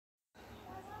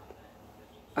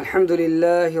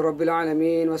আলহামদুলিল্লাহি রাব্বিল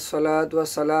আলামিন ওয়াসসালাতু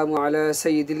ওয়াসসালামু আলা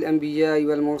সাইয়্যিদিল আম্বিয়া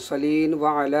ওয়াল মুরসালিন ওয়া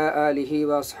আলা আলিহি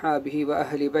ওয়া আসহাবিহি ওয়া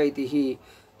আহলি বাইতিহি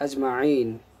আজমাইন।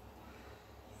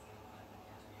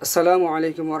 আসসালামু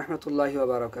আলাইকুম ওয়া রাহমাতুল্লাহি ওয়া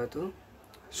বারাকাতুহু।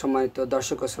 সম্মানিত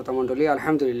দর্শক ও শ্রোতা মণ্ডলী,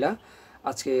 আলহামদুলিল্লাহ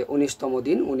আজকে 19তম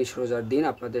দিন, 19 রোজার দিন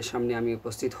আপনাদের সামনে আমি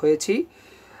উপস্থিত হয়েছি।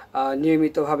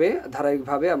 নিয়মিতভাবে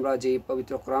ধারাবাহিকভাবে আমরা যেই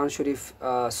পবিত্র কোরআন শরীফ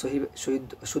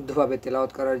শুদ্ধভাবে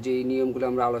তেলাওয়াত করার যেই নিয়মগুলো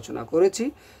আমরা আলোচনা করেছি,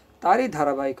 তারই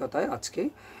ধারাবাহিকতায় আজকে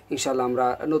ইনশাআল্লাহ আমরা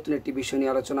নতুন একটি বিষয়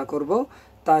নিয়ে আলোচনা করব,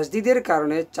 তাজদিদের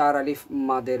কারণে 4 আলিফ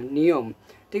মাদের নিয়ম।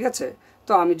 ঠিক আছে,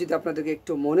 তো আমি যদি আপনাদেরকে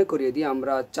একটু মনে করিয়ে দিই,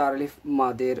 আমরা 4 আলিফ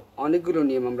মাদের অনেকগুলো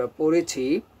নিয়ম আমরা পড়েছি।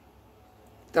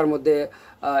 তার মধ্যে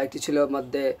একটি ছিল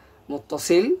মধ্যে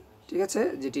মুত্তাসিল, ঠিক আছে,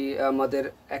 যেটি আমাদের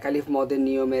এক আলিফ মদের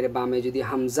নিয়মের বামে যদি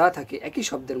হামজা থাকে একই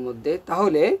শব্দের মধ্যে,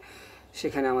 তাহলে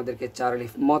সেখানে আমাদেরকে 4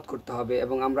 আলিফ মদ করতে হবে।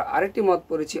 এবং আমরা আরেকটি মদ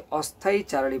পড়েছি অস্থায়ী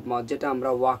 4 আলিফ মদ, যেটা আমরা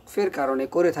ওয়াকফের কারণে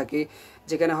করে থাকি,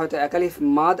 যেখানে হয়তো এক আলিফ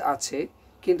মাদ আছে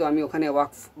কিন্তু আমি ওখানে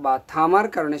ওয়াকফ বা থামার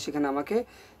কারণে সেখানে আমাকে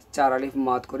 4 আলিফ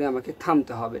মদ করে আমাকে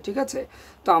থামতে হবে। ঠিক আছে,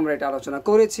 তো আমরা এটা আলোচনা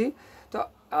করেছি। তো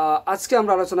আজকে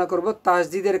আমরা আলোচনা করব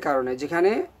তাজদিদের কারণে,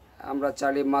 যেখানে আমরা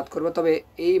 4 আলিফ মাদ করব, তবে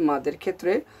এই মাদের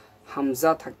ক্ষেত্রে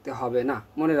হামজা থাকতে হবে না,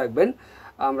 মনে রাখবেন।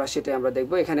 সেটাই আমরা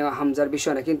দেখব, এখানে হামজার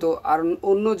বিষয় না। কিন্তু আর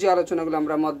অন্য যে আলোচনাগুলো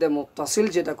আমরা মধ্যে মুত্তাসিল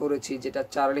যেটা করেছি, যেটা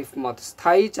 4 আলিফ মদ,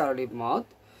 স্থায়ী 4 আলিফ মদ,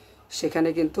 সেখানে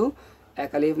কিন্তু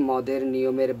এক আলিফ মদের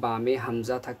নিয়মের বামে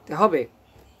হামজা থাকতে হবে।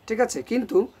 ঠিক আছে,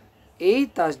 কিন্তু এই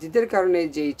তাজদিদের কারণে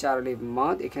যেই 4 আলিফ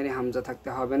মদ, এখানে হামজা থাকতে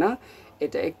হবে না।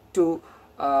 এটা একটু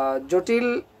জটিল,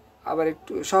 আবার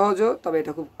একটু সহজও, তবে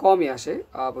এটা খুব কমই আসে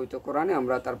পবিত্র কোরআনে,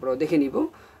 আমরা তারপরেও দেখে নিব।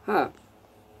 হ্যাঁ,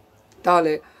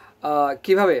 তাহলে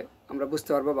কিভাবে আমরা বুঝতে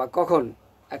পারবো বা কখন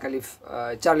এক আলিফ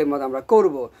 4 আলিফ মাদ আমরা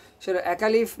করব, সেটা এক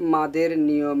আলিফ মাদের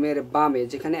নিয়মের বামে,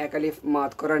 যেখানে এক আলিফ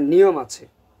মাদ করার নিয়ম আছে,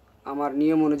 আমার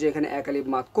নিয়ম অনুযায়ী এখানে এক আলিফ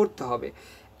মাদ করতে হবে,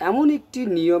 এমন একটি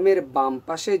নিয়মের বাম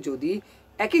পাশে যদি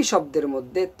একই শব্দের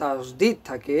মধ্যে তাজদিদ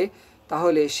থাকে,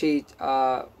 তাহলে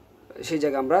সেই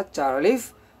জায়গায় আমরা 4 আলিফ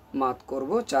মাদ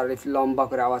করব, 4 আলিফ লম্বা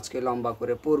করে, আওয়াজকে লম্বা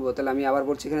করে পড়ব। তাহলে আমি আবার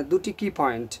বলছি, এখানে দুটি কি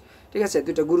পয়েন্ট, ঠিক আছে,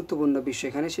 দুটো গুরুত্বপূর্ণ বিষয়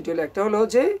এখানে। সেটি হলো, একটা হলো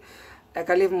যে এক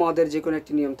আলিফ মদের যে কোনো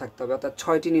একটি নিয়ম থাকতে হবে, অর্থাৎ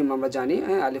 6টি নিয়ম আমরা জানি।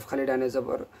 হ্যাঁ, আলিফ খালি ডানে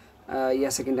জবর,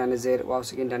 ইয়া সেকেন্ড ডানে জের, ওয়াও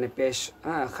সেকেন্ড ডানে পেশ,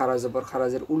 হ্যাঁ, খারা জবর,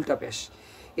 খারাজের উল্টা পেশ,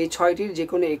 এই 6টির যে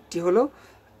কোনো একটি হলো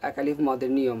এক আলিফ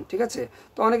মদের নিয়ম। ঠিক আছে,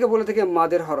 তো অনেকে বলে থাকে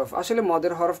মাদের হরফ, আসলে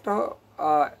মদের হরফটা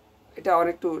এটা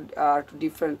একটু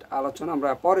ডিফারেন্ট আলোচনা আমরা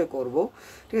পরে করব।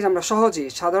 ঠিক আছে, আমরা সহজেই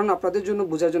সাধারণ আপনাদের জন্য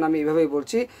বোঝার জন্য আমি এইভাবেই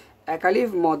বলছি। এক আলিফ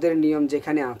মদের নিয়ম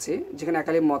যেখানে আছে, যেখানে এক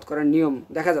আলিফ মদ করার নিয়ম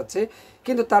দেখা যাচ্ছে,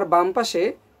 কিন্তু তার বাম পাশে,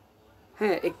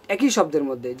 হ্যাঁ, একই শব্দের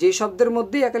মধ্যে, যেই শব্দের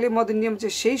মধ্যেই এক আলিফ মদের নিয়ম আছে,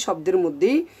 সেই শব্দের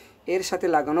মধ্যেই এর সাথে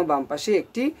লাগানো বাম পাশে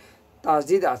একটি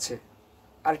তাজদিদ আছে,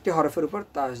 আরেকটি হরফের উপর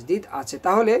তাজদিদ আছে।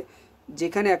 তাহলে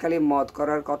যেখানে এক আলিফ মদ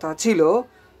করার কথা ছিল,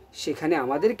 সেখানে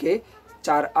আমাদেরকে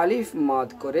 4 আলিফ মদ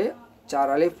করে 4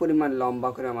 আলিফ পরিমাণ লম্বা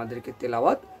করে আমাদেরকে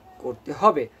তেলাওয়াত করতে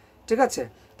হবে। ঠিক আছে,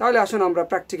 তাহলে আসুন আমরা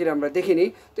প্র্যাকটিক্যালি আমরা দেখে নিই।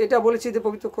 তো এটা বলেছি যে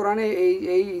পবিত্র কোরআনে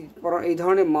এই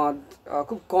ধরনের মদ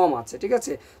খুব কম আছে। ঠিক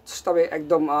আছে, তবে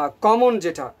একদম কমন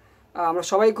যেটা আমরা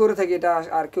সবাই করে থাকি, এটা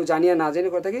আর কেউ জানিয়ে না জেনে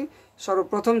করে থাকি,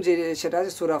 সর্বপ্রথম যে সেটা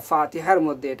আছে সূরা ফাতিহার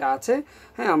মধ্যে এটা আছে।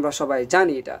 হ্যাঁ, আমরা সবাই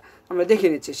জানি, এটা আমরা দেখে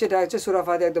নিচ্ছি। সেটা হচ্ছে সূরা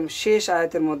ফাতিহা একদম শেষ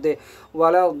আয়াতের মধ্যে,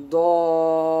 ওয়ালা দলিন।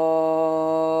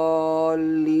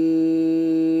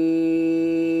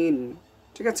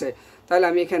 ঠিক আছে, তাহলে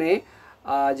আমি এখানে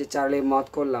যে 4 আলিফ মদ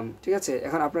করলাম, ঠিক আছে,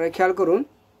 এখন আপনারা খেয়াল করুন,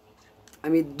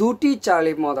 আমি 2টি 4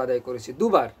 আলিফ মদ আদায় করেছি,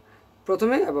 দুবার,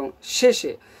 প্রথমে এবং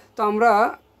শেষে। তো আমরা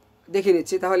দেখে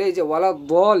নিচ্ছি, তাহলে এই যে ওয়ালা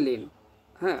দলিন,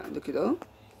 হ্যাঁ দুঃখিত,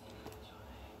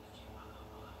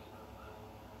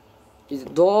 এই যে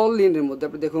দলিনের মধ্যে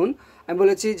আপনি দেখুন, আমি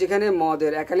বলেছি যেখানে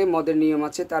মদের এক আলিফ মদের নিয়ম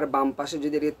আছে, তার বাম পাশে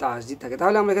যদি এর তাজদিদ থাকে,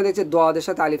 তাহলে আমরা এখানে দেখছি দোয়াদের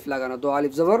সাথে আলিফ লাগানো, দো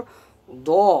আলিফ জবর দ।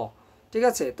 ঠিক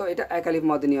আছে, তো এটা এক আলিফ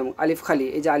মদের নিয়ম, আলিফ খালি,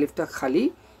 এই যে আলিফটা খালি,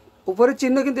 উপরের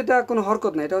চিহ্ন কিন্তু এটা কোনো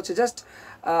হরকত না, এটা হচ্ছে জাস্ট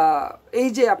এই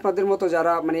যে আপনাদের মতো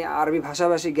যারা মানে আরবি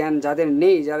ভাষাভাষী জ্ঞান যাদের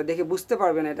নেই, যারা দেখে বুঝতে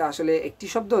পারবেন এটা আসলে একটি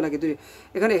শব্দ নাকি দুই।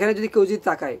 এখানে যদি কেউ যদি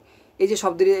তাকায়, এই যে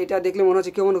শব্দের এটা দেখলে মনে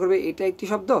হচ্ছে, কেউ মনে করবে এটা একটি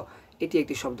শব্দ, এটি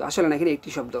একটি শব্দ, আসলে না, এখানে একটি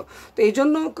শব্দ। তো এই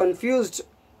জন্য কনফিউজড,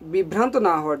 বিভ্রান্ত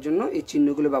না হওয়ার জন্য এই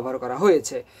চিহ্নগুলো ব্যবহার করা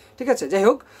হয়েছে। ঠিক আছে, যাই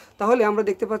হোক, তাহলে আমরা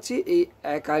দেখতে পাচ্ছি এই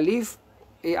এক আলিফ,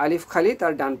 এই আলিফ খালি,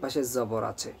 তার ডান পাশে জবর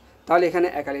আছে, তাহলে এখানে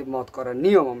এক আলিফ মদ করার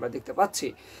নিয়ম আমরা দেখতে পাচ্ছি।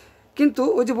 কিন্তু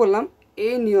ওই যে বললাম,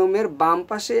 এই নিয়মের বাম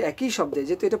পাশে একই শব্দে,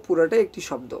 যেহেতু এটা পুরোটাই একটি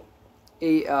শব্দ,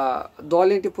 এই দল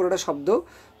একটি পুরোটা শব্দ,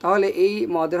 তাহলে এই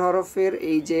মদের হরফের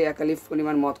এই যে এক আলিফ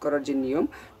পরিমাণ মদ করার যে নিয়ম,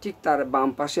 ঠিক তার বাম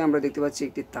পাশে আমরা দেখতে পাচ্ছি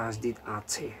একটি তাজদিদ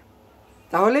আছে।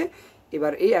 তাহলে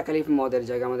এবার এই এক আলিফ মদের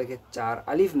জায়গায় আমাদেরকে 4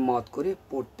 আলিফ মদ করে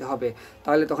পড়তে হবে।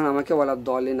 তাহলে তখন আমাকে বলা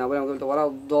দলে না বলে আমাকে বলতে বলা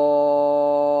দলিন।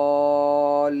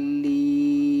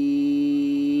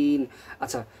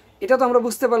 আচ্ছা, এটা তো আমরা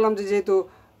বুঝতে পারলাম যে যেহেতু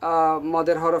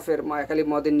মদের হরফের এক আলিফ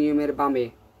মদের নিয়মের বামে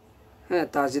হ্যাঁ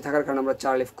তাসদিদ থাকার কারণে আমরা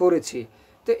 4 আলিফ করেছি।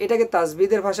 তো এটাকে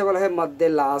তাসবিদের ভাষা বলা হয় মদ্দে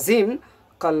লাজিম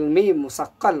কলমি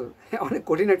মুসাক্কাল। অনেক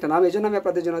কঠিন একটা নাম, এই জন্য আমি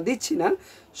আপনাদের জন্য দিচ্ছি না,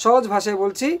 সহজ ভাষায়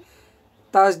বলছি।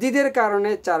 তাসদিদের কারণে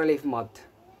 4 আলিফ মদ,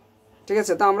 ঠিক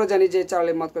আছে। তো আমরা জানি যে 4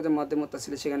 আলিফ মদ করতে মধ্যে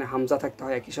মুত্তাসিল সেখানে হামজা থাকতে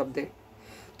হয় একই শব্দে,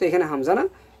 তো এখানে হামজা না,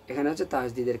 এখানে হচ্ছে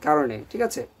তাসদিদের কারণে, ঠিক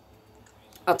আছে।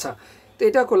 আচ্ছা, তো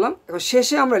এটা করলাম। এখন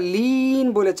শেষে আমরা লিন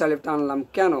বলে 4 আলিফটা আনলাম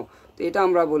কেন? তো এটা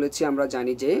আমরা বলেছি, আমরা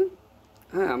জানি যে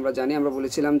হ্যাঁ আমরা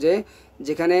বলেছিলাম যে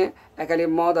যেখানে এক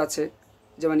আলিফ মদ আছে,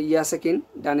 যেমন ইয়া সাকিন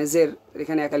ডানে জের,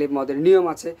 এখানে এক আলিফ মদের নিয়ম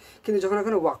আছে, কিন্তু যখন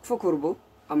এখানে ওয়াকফ করব,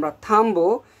 আমরা থামবো,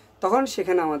 তখন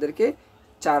সেখানে আমাদেরকে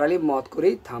 4 আলিফ মদ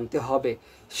করেই থামতে হবে।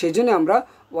 সেজন্য আমরা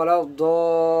ওয়ালা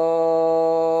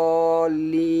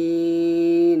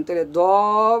দলিন, তাহলে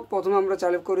প্রথমে আমরা 4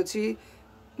 আলিফ করেছি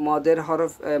মদের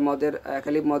হরফ মদের এক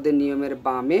আলিফ মদের নিয়মের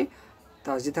বামে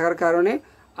তাসদিদ থাকার কারণে,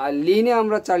 আর লিনে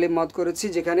আমরা 4 আলিফ মদ করেছি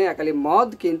যেখানে এক আলিফ মদ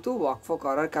কিন্তু ওয়াকফ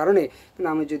করার কারণে। কিন্তু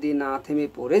আমি যদি না থেমে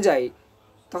পড়ে যাই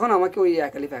তখন আমাকে ওই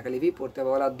এক আলিফই পড়তে হবে,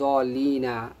 বলা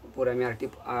দলিনা। পরে আমি আরেকটি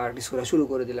সূরা শুরু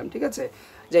করে দিলাম, ঠিক আছে।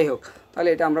 যাই হোক, তাহলে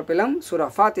এটা আমরা পেলাম সূরা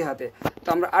ফাতিহাতে। তো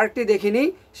আমরা আরেকটি দেখিনি,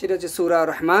 সেটা হচ্ছে সূরা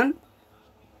রহমান।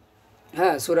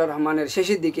 হ্যাঁ, সূরা রহমানের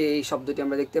শেষের দিকে এই শব্দটি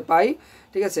আমরা দেখতে পাই,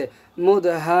 ঠিক আছে।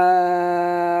 মুদহাম্মাতান,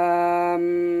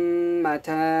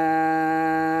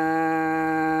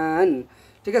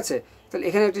 ঠিক আছে। তাহলে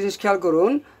এখানে একটা জিনিস খেয়াল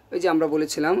করুন, ওই যে আমরা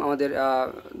বলেছিলাম আমাদের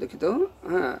দেখি তো,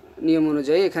 হ্যাঁ নিয়ম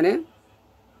অনুযায়ী এখানে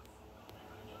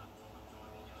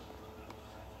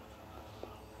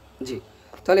জি,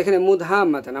 তাহলে এখানে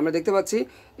মুদহাম্মাতান আমরা দেখতে পাচ্ছি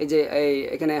এই যে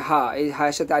এখানে এই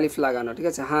হায়ের সাথে আলিফ লাগানো, ঠিক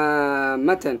আছে,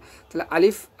 হাম্মাতান। তাহলে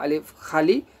আলিফ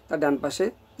খালি, তার ডান পাশে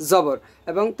জবর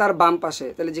এবং তার বাম পাশে,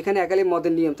 তাহলে যেখানে এক আলিফ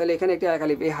মদের নিয়ম, তাহলে এখানে একটি এক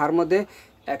আলিফ, এই হার মধ্যে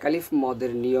এক আলিফ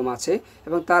মদের নিয়ম আছে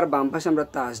এবং তার বাম পাশে আমরা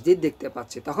তাসদিদ দেখতে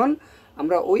পাচ্ছি। তখন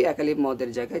আমরা ওই এক আলিফ মদের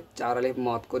জায়গায় 4 আলিফ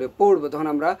মদ করে পড়বো। তখন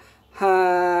আমরা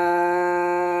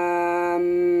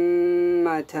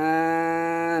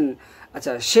হাম্মাতান।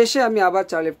 আচ্ছা, শেষে আমি আবার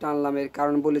 4 আলিফ টানলাম, এর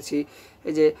কারণ বলেছি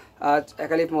এই যে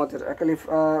এক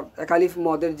আলিফ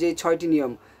মদের যে 6টি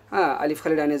নিয়ম, হ্যাঁ আলিফ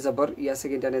খালি ডানে জবর, ইয়া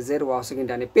সেকেন্ড ডানে জের, ওয়াও সেকেন্ড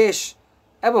ডানে পেশ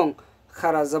এবং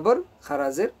খারা জবর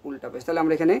খারাজের উল্টা পেশ। তাহলে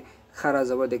আমরা এখানে খারা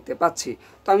জবর দেখতে পাচ্ছি।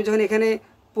 তো আমি যখন এখানে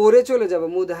পড়ে চলে যাব,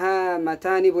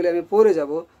 মুদহাম্মাতানি বলে আমি পড়ে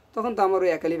যাব, তখন তো আমার ওই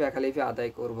এক আলিফে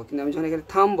আদায় করব। কিন্তু আমি যখন এখানে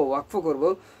থামবো, ওয়াকফ করব,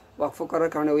 ওয়াকফ করার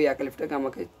কারণে ওই এক আলিফটাকে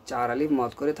আমাকে 4 আলিফ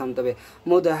মদ করে থামতে হবে।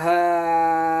 মুদহাম্মাতান,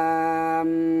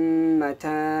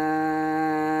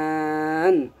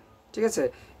 ঠিক আছে।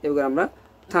 এবার আমরা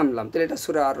থামলাম। তাহলে এটা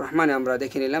সূরা আর রহমানে আমরা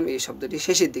দেখে নিলাম, এই শব্দটি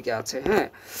শেষের দিকে আছে। হ্যাঁ,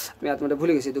 আমি আত্মাটা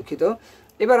ভুলে গেছি, দুঃখিত।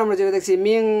 এবার আমরা যেটা দেখছি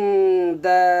মিং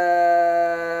দাব্বাহ,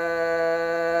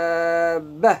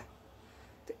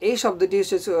 এই শব্দটি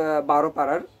হচ্ছে 12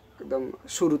 পারার একদম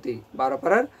শুরুতেই, 12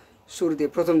 পারার শুরুতে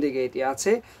প্রথম দিকে এটি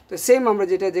আছে। তো সেম আমরা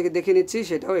যেটা দেখে নিচ্ছি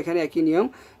সেটাও এখানে একই নিয়ম।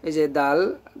 এই যে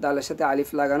দালের সাথে আলিফ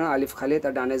লাগানো, আলিফ খালি,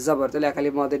 তার ডানে জবর, তাহলে এক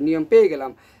আলিফ মদের নিয়ম পেয়ে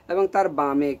গেলাম এবং তার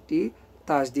বামে একটি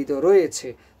তাসদিদ রয়েছে।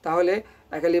 তাহলে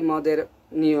এক আলিফ মদের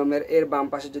নিয়মের এর বাম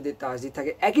পাশে যদি তাসদিদ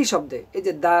থাকে একই শব্দে, এই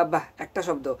যে দা বাহ একটা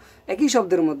শব্দ, একই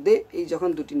শব্দের মধ্যে এই যখন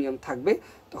দুটি নিয়ম থাকবে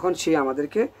তখন সে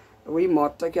আমাদেরকে ওই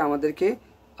মদটাকে আমাদেরকে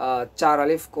 4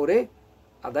 আলিফ করে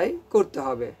আদায় করতে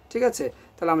হবে, ঠিক আছে।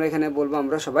 তাহলে আমরা এখানে বলবো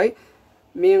আমরা সবাই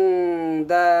মিং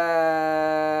দাব্বাহ,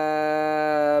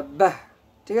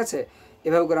 ঠিক আছে।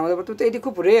 এভাবে করে আমাদের বলতে, এটি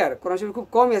খুব রেয়ার, কোরআন শরীফে খুব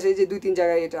কমই আছে, এই যে 2-3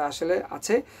 জায়গায় এটা আসলে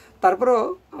আছে। তারপরেও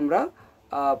আমরা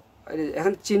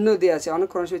এখন চিহ্ন দেওয়া আছে, অনেক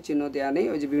কোরআন শরীফে চিহ্ন দেওয়া নেই,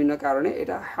 ওই যে বিভিন্ন কারণে।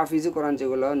 এটা হাফিজু কোরআন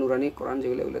যেগুলো, নুরানি কোরআন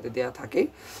যেগুলো, এগুলোতে দেওয়া থাকে।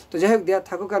 তো যাই হোক, দেওয়া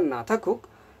থাকুক আর না থাকুক,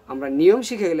 আমরা নিয়ম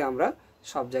শিখে গেলে আমরা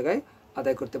সব জায়গায়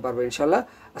আদায় করতে পারবো ইনশাল্লাহ।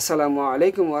 আসসালামু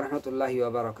আলাইকুম ওয়া রাহমাতুল্লাহি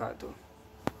ওয়া বারাকাতুহু।